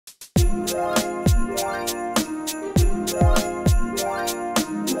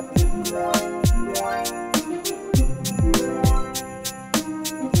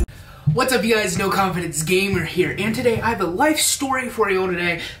What's up, you guys? No Confidence Gamer here, and today I have a life story for you all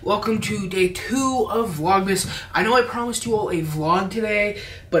today. Welcome to day 2 of Vlogmas. I know I promised you all a vlog today,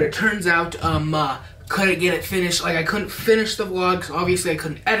 but it turns out couldn't get it finished. Like, I couldn't finish the vlog, so obviously I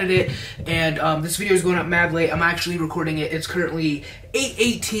couldn't edit it, and this video is going up mad late. I'm actually recording it. It's currently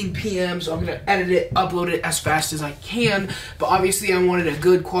 8:18 p.m., so I'm gonna edit it, upload it as fast as I can, but obviously I wanted a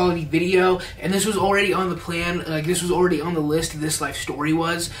good quality video, and this was already on the plan. Like, this was already on the list, this life story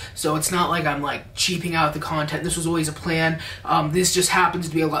was, so it's not like I'm like cheaping out the content. This was always a plan. This just happens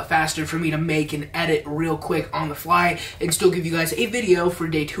to be a lot faster for me to make and edit real quick on the fly and still give you guys a video for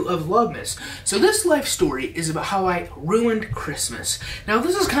day 2 of Vlogmas. So this life story is about how I ruined Christmas. Now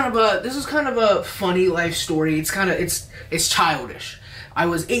this is kind of a funny life story. It's childish. I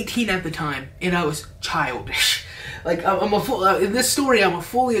was 18 at the time, and I was childish. Like, in this story, I'm a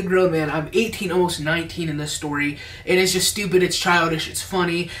fully grown man. I'm 18, almost 19 in this story, and it's just stupid, it's childish, it's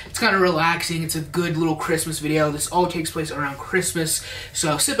funny, it's kind of relaxing, it's a good little Christmas video. This all takes place around Christmas,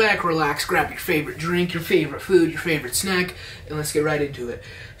 so sit back, relax, grab your favorite drink, your favorite food, your favorite snack, and let's get right into it.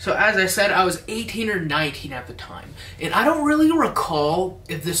 So as I said, I was 18 or 19 at the time, and I don't really recall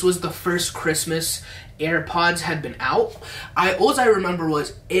if this was the first Christmas AirPods had been out. All I remember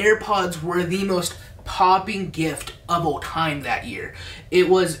was AirPods were the most popping gift of all time that year. It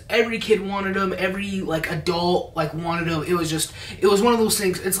was, every kid wanted them, every like adult like wanted them. It was one of those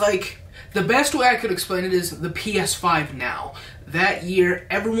things. It's like, the best way I could explain it is the PS5 now. That year,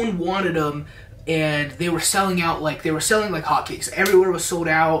 everyone wanted them, and they were selling like hotcakes. Everywhere was sold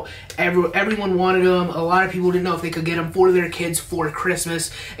out. Everyone wanted them. A lot of people didn't know if they could get them for their kids for Christmas.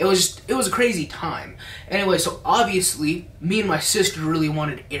 It was a crazy time. Anyway, so obviously, me and my sister really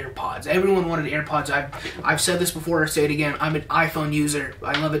wanted AirPods. Everyone wanted AirPods. I've said this before, I'll say it again. I'm an iPhone user.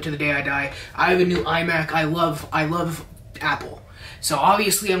 I love it to the day I die. I have a new iMac. I love Apple. So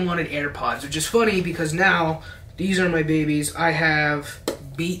obviously, I wanted AirPods, which is funny because now these are my babies. I have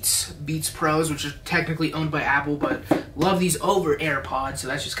Beats Pros, which are technically owned by Apple, but love these over AirPods, so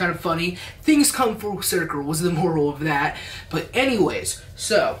that's just kind of funny. Things come full circle was the moral of that. But anyways,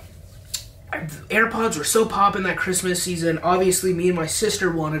 so AirPods were so poppin' that Christmas season. Obviously, me and my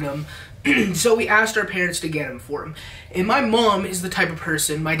sister wanted them, so we asked our parents to get them for them. And my mom is the type of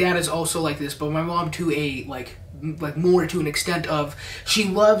person, my dad is also like this, but my mom to a like more to an extent of, she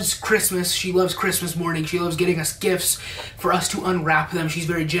loves Christmas, she loves Christmas morning, she loves getting us gifts for us to unwrap them. She's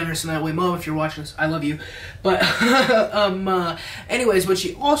very generous in that way. Mom, if you're watching this, I love you. But anyways, but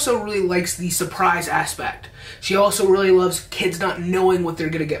she also really likes the surprise aspect. She also really loves kids not knowing what they're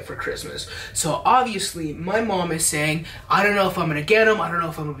gonna get for Christmas. So obviously, my mom is saying, I don't know if I'm gonna get them, I don't know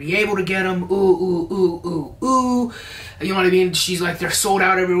if I'm gonna be able to get them, ooh. You know what I mean? She's like, they're sold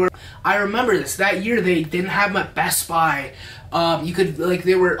out everywhere. I remember this. That year, they didn't have them at Best Buy. You could, like,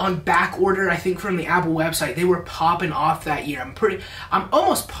 they were on back order, I think, from the Apple website. They were popping off that year. I'm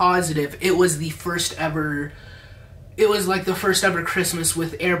almost positive it was the first ever, Christmas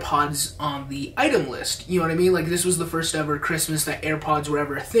with AirPods on the item list. You know what I mean? Like, this was the first ever Christmas that AirPods were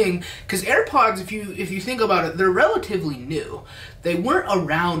ever a thing. Because AirPods, if you think about it, they're relatively new. They weren't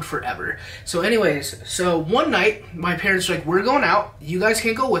around forever. So anyways, so one night, my parents were like, we're going out. You guys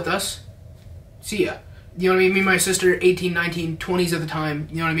can't go with us. See ya. You know what I mean? Me and my sister, 18, 19, 20s at the time.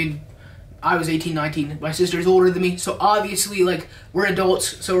 You know what I mean? I was 18, 19. My sister's older than me. So obviously, like, we're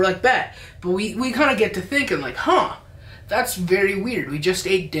adults. So we're like, bet. But we kind of get to thinking, like, huh, that's very weird. We just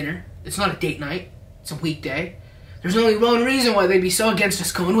ate dinner. It's not a date night. It's a weekday. There's only one reason why they'd be so against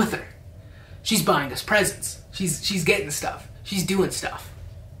us going with her. She's buying us presents. She's getting stuff. She's doing stuff.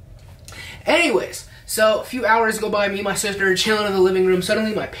 Anyways, so a few hours go by, me and my sister are chilling in the living room.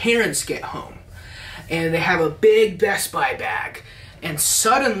 Suddenly my parents get home, and they have a big Best Buy bag, and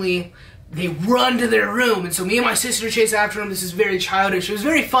suddenly they run to their room, and so me and my sister chase after them. This is very childish. It was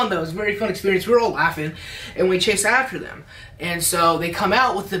very fun, though. It was a very fun experience. We were all laughing, and we chase after them. And so they come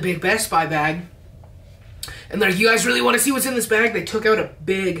out with the big Best Buy bag, and they're like, you guys really want to see what's in this bag? They took out a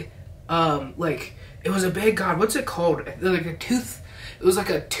big, it was a big, God, what's it called? Like a tooth, it was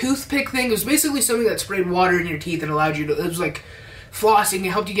like a toothpick thing. It was basically something that sprayed water in your teeth and allowed you to, it was like flossing. It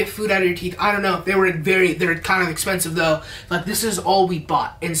helped you get food out of your teeth. I don't know. They're kind of expensive though. But this is all we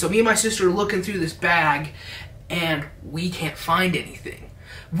bought. And so me and my sister are looking through this bag, and we can't find anything.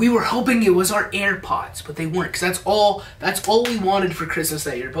 We were hoping it was our AirPods, but they weren't, because that's all we wanted for Christmas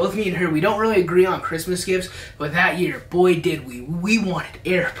that year. Both me and her, we don't really agree on Christmas gifts, but that year, boy did we. We wanted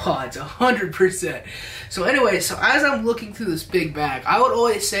AirPods, 100%. So anyway, so as I'm looking through this big bag, I would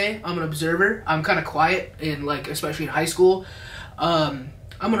always say I'm an observer. I'm kind of quiet, especially in high school. I'm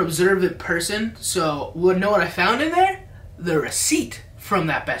an observant person, so you know what I found in there? The receipt from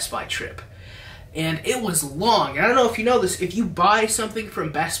that Best Buy trip. And it was long. And I don't know if you know this, if you buy something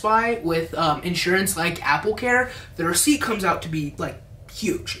from Best Buy with insurance like Apple Care, the receipt comes out to be like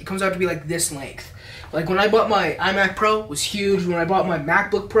huge. It comes out to be like this length. Like when I bought my iMac Pro, it was huge. When I bought my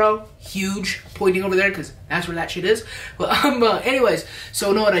MacBook Pro, huge. Pointing over there because that's where that shit is. But anyways, so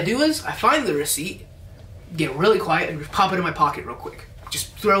you know what I do is I find the receipt, get really quiet, and just pop it in my pocket real quick.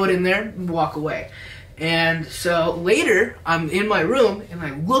 Just throw it in there and walk away. And so later, I'm in my room and I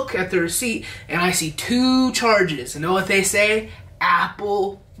look at the receipt and I see 2 charges. And know what they say?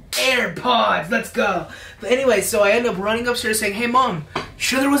 Apple AirPods. Let's go. But anyway, so I end up running upstairs saying, "Hey Mom, you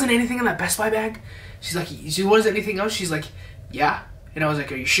sure there wasn't anything in that Best Buy bag?" She's like, "There wasn't anything else?" She's like, "Yeah." And I was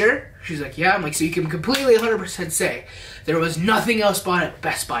like, "Are you sure?" She's like, "Yeah." I'm like, "So you can completely 100% say there was nothing else bought at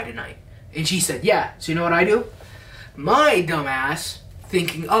Best Buy tonight?" And she said, "Yeah." So you know what I do? My dumbass,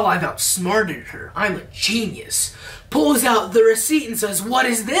 thinking, oh, I've outsmarted her, I'm a genius, pulls out the receipt and says, "What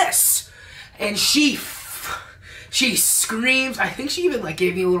is this?" And she screams. I think she even like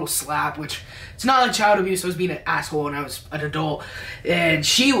gave me a little slap, which it's not like child abuse. I was being an asshole when I was an adult, and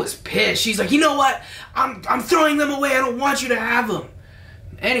she was pissed. She's like, "You know what? I'm throwing them away. I don't want you to have them."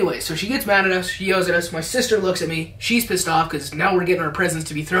 Anyway, so she gets mad at us. She yells at us. My sister looks at me. She's pissed off because now we're getting our presents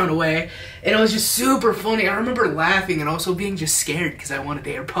to be thrown away. And it was just super funny. I remember laughing and also being just scared because I wanted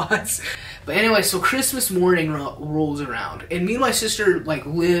AirPods. But anyway, so Christmas morning rolls around. And me and my sister, like,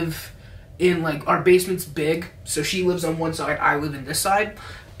 live in, like, our basement's big. So she lives on one side. I live in this side.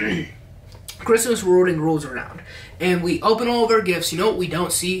 Christmas morning rolls around. And we open all of our gifts. You know what we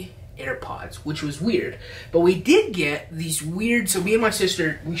don't see? AirPods, which was weird. But we did get these weird, so me and my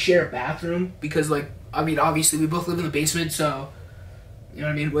sister, we share a bathroom because, like, I mean, obviously we both live in the basement, so, you know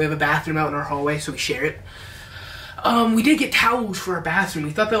what I mean, we have a bathroom out in our hallway, so we share it. We did get towels for our bathroom.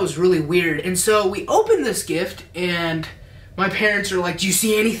 We thought that was really weird, and so we opened this gift, and my parents are like, "Do you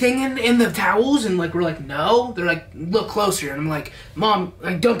see anything in the towels?" And, like, we're like, "No." They're like, "Look closer." And I'm like, "Mom,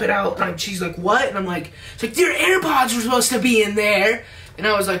 like, dump it out." And she's like, "What?" And I'm like, "It's like, your AirPods were supposed to be in there." And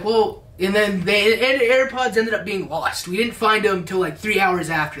I was like, well, and then the AirPods ended up being lost. We didn't find them until like 3 hours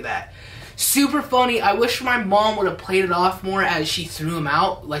after that. Super funny. I wish my mom would have played it off more as she threw them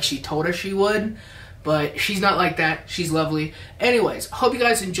out like she told us she would. But she's not like that. She's lovely. Anyways, hope you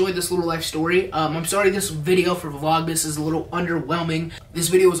guys enjoyed this little life story. I'm sorry this video for Vlogmas is a little underwhelming. This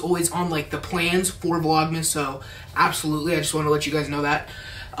video was always on like the plans for Vlogmas, so absolutely, I just want to let you guys know that.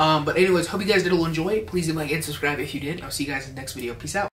 But anyways, hope you guys did enjoy. Please do like and subscribe if you did. I'll see you guys in the next video. Peace out.